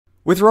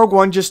With Rogue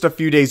One just a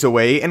few days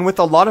away, and with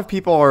a lot of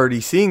people already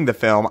seeing the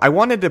film, I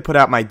wanted to put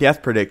out my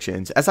death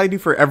predictions, as I do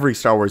for every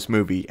Star Wars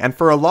movie, and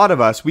for a lot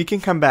of us, we can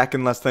come back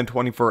in less than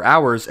 24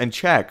 hours and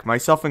check,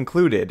 myself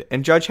included,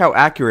 and judge how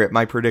accurate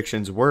my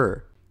predictions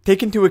were.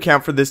 Take into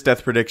account for this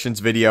death predictions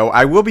video,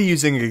 I will be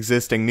using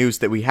existing news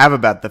that we have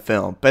about the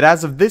film, but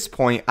as of this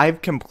point,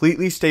 I've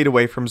completely stayed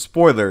away from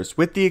spoilers,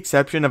 with the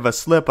exception of a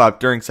slip-up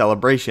during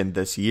Celebration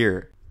this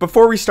year.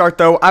 Before we start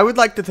though, I would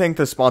like to thank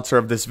the sponsor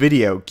of this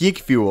video, Geek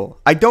Fuel.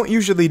 I don't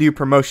usually do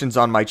promotions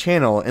on my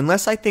channel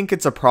unless I think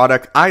it's a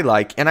product I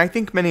like and I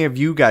think many of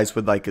you guys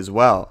would like as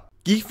well.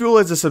 Geek Fuel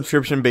is a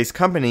subscription-based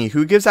company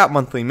who gives out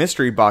monthly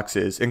mystery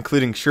boxes,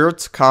 including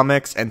shirts,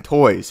 comics, and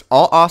toys,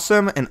 all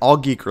awesome and all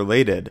geek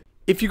related.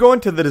 If you go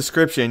into the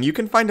description, you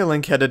can find a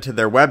link headed to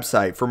their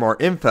website for more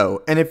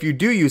info, and if you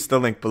do use the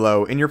link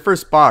below, in your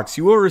first box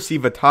you will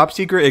receive a top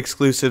secret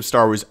exclusive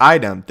Star Wars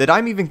item that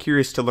I'm even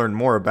curious to learn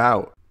more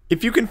about.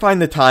 If you can find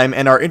the time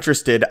and are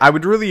interested, I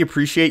would really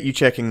appreciate you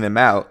checking them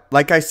out.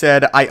 Like I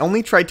said, I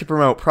only try to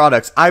promote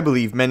products I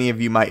believe many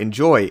of you might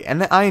enjoy, and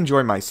that I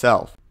enjoy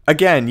myself.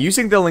 Again,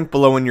 using the link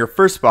below in your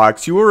first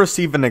box, you will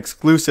receive an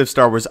exclusive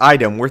Star Wars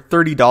item worth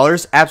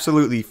 $30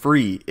 absolutely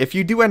free. If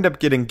you do end up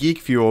getting Geek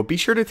Fuel, be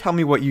sure to tell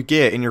me what you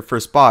get in your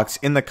first box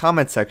in the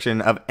comment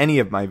section of any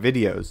of my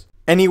videos.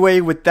 Anyway,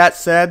 with that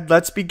said,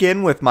 let's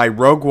begin with my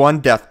Rogue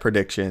One death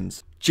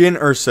predictions. Jyn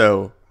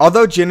Erso.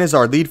 Although Jyn is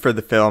our lead for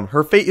the film,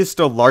 her fate is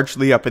still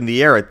largely up in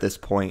the air at this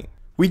point.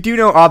 We do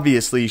know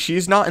obviously she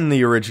is not in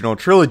the original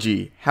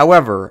trilogy,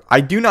 however, I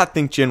do not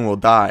think Jyn will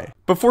die.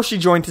 Before she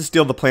joined to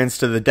steal the plans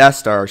to the Death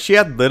Star, she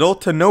had little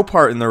to no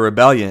part in the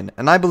rebellion,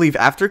 and I believe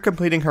after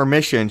completing her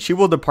mission she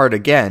will depart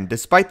again,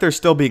 despite there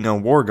still being a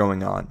war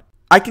going on.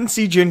 I can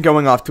see Jyn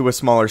going off to a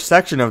smaller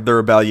section of the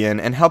rebellion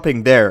and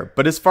helping there,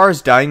 but as far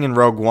as dying in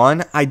Rogue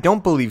One, I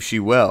don't believe she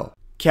will.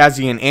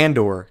 Cassian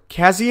Andor.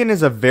 Cassian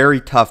is a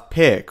very tough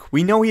pick.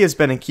 We know he has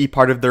been a key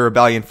part of the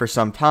rebellion for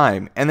some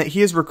time, and that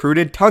he has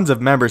recruited tons of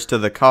members to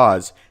the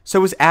cause,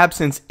 so his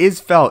absence is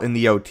felt in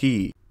the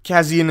OT.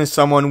 Cassian is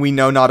someone we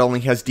know not only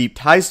has deep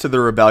ties to the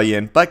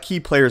rebellion, but key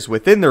players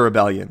within the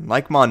rebellion,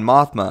 like Mon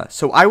Mothma,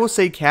 so I will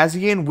say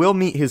Cassian will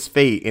meet his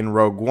fate in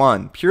Rogue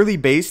One, purely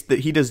based that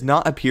he does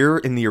not appear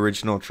in the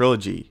original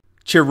trilogy.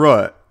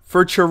 Chirrut.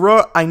 For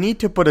Chirrut, I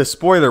need to put a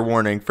spoiler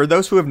warning for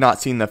those who have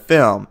not seen the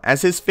film,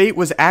 as his fate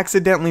was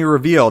accidentally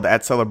revealed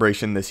at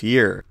Celebration this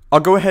year. I'll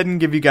go ahead and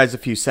give you guys a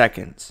few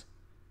seconds.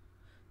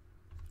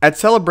 At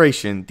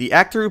Celebration, the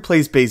actor who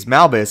plays Baze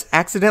Malbus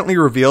accidentally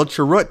revealed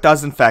Chirrut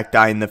does in fact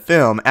die in the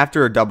film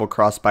after a double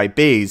cross by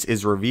Baze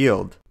is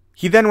revealed.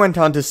 He then went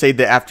on to say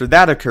that after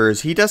that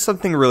occurs, he does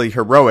something really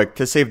heroic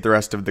to save the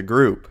rest of the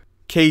group.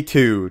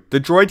 K2. The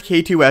droid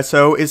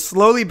K2SO is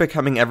slowly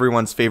becoming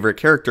everyone's favorite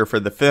character for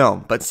the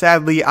film, but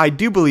sadly, I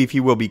do believe he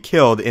will be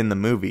killed in the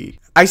movie.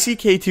 I see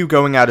K2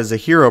 going out as a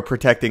hero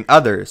protecting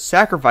others,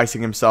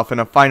 sacrificing himself in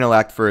a final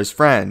act for his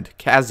friend,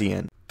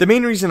 Cassian. The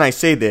main reason I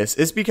say this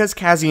is because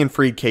Cassian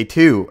freed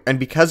K2, and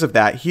because of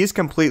that, he is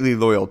completely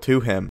loyal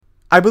to him.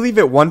 I believe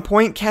at one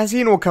point,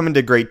 Cassian will come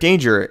into great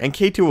danger, and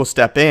K2 will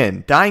step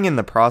in, dying in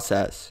the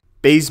process.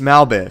 Baze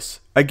Malbus.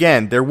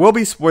 Again, there will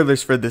be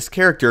spoilers for this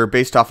character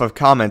based off of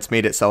comments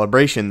made at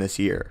Celebration this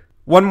year.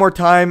 One more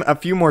time, a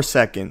few more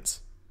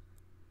seconds.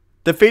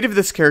 The fate of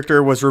this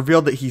character was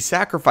revealed that he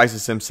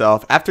sacrifices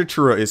himself after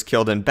Chirrut is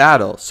killed in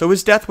battle, so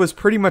his death was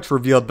pretty much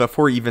revealed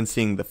before even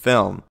seeing the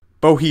film.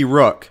 Bohi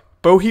Rook.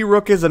 Bohi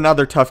Rook is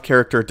another tough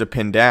character to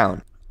pin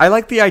down. I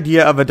like the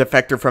idea of a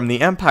defector from the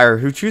Empire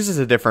who chooses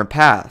a different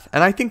path,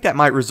 and I think that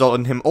might result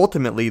in him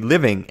ultimately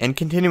living and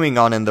continuing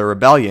on in the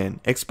rebellion,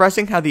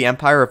 expressing how the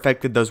Empire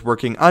affected those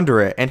working under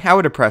it and how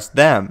it oppressed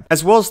them,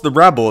 as well as the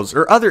rebels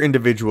or other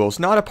individuals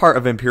not a part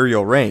of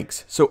Imperial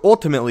ranks, so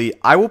ultimately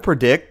I will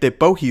predict that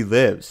Bohi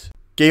lives.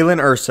 Galen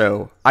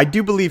Erso. I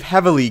do believe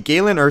heavily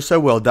Galen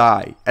Erso will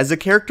die. As a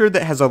character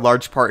that has a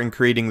large part in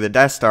creating the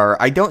Death Star,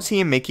 I don't see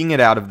him making it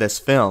out of this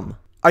film.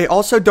 I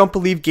also don't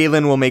believe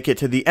Galen will make it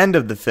to the end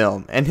of the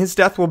film, and his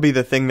death will be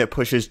the thing that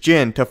pushes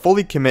Jyn to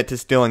fully commit to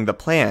stealing the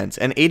plans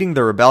and aiding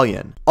the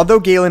rebellion.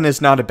 Although Galen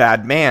is not a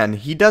bad man,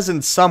 he does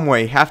in some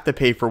way have to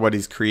pay for what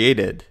he's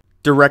created.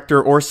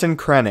 Director Orson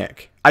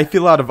Krennic. I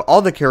feel out of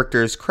all the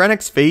characters,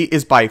 Krennic's fate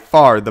is by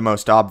far the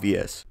most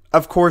obvious.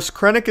 Of course,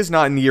 Krennic is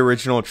not in the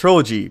original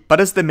trilogy, but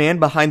as the man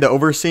behind the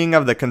overseeing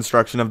of the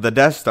construction of the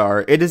Death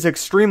Star, it is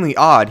extremely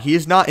odd he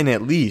is not in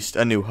at least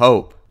A New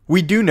Hope.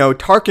 We do know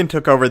Tarkin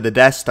took over the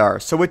Death Star,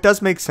 so it does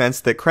make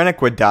sense that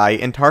Krennic would die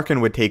and Tarkin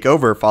would take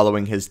over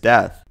following his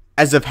death.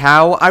 As of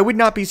how, I would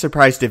not be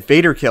surprised if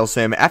Vader kills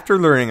him after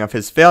learning of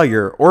his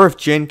failure, or if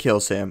Jyn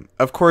kills him.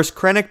 Of course,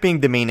 Krennic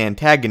being the main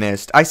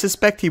antagonist, I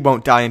suspect he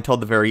won't die until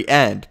the very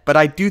end, but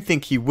I do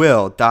think he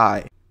will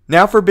die.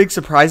 Now for big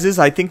surprises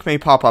I think may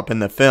pop up in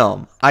the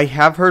film. I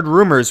have heard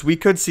rumors we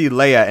could see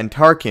Leia and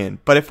Tarkin,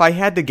 but if I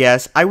had to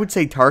guess, I would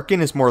say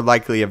Tarkin is more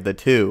likely of the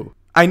two.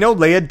 I know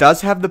Leia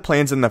does have the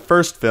plans in the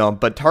first film,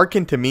 but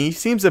Tarkin to me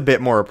seems a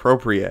bit more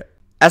appropriate.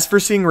 As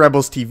for seeing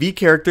Rebels TV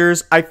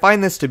characters, I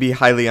find this to be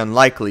highly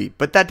unlikely,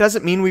 but that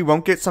doesn't mean we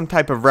won't get some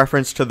type of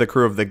reference to the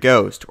crew of the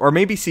Ghost, or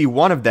maybe see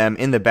one of them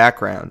in the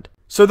background.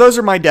 So those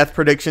are my death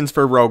predictions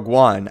for Rogue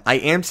One. I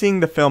am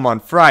seeing the film on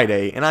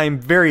Friday, and I am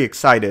very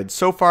excited.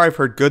 So far I've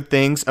heard good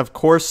things, of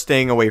course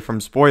staying away from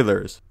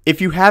spoilers.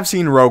 If you have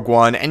seen Rogue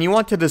One and you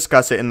want to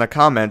discuss it in the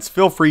comments,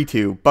 feel free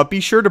to, but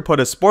be sure to put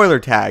a spoiler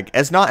tag,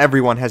 as not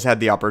everyone has had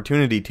the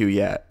opportunity to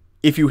yet.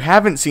 If you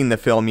haven't seen the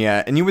film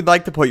yet, and you would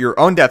like to put your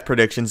own death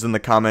predictions in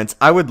the comments,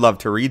 I would love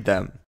to read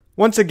them.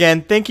 Once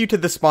again, thank you to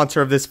the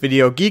sponsor of this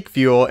video, Geek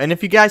Fuel, and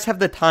if you guys have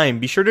the time,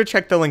 be sure to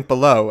check the link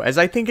below, as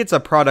I think it's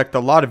a product a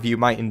lot of you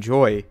might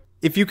enjoy.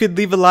 If you could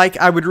leave a like,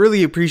 I would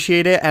really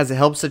appreciate it, as it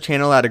helps the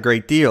channel out a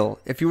great deal.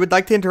 If you would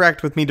like to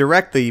interact with me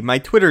directly, my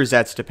Twitter is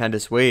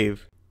 @StupendousWave.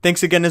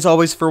 Thanks again as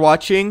always for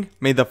watching,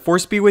 may the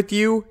Force be with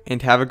you,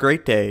 and have a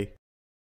great day.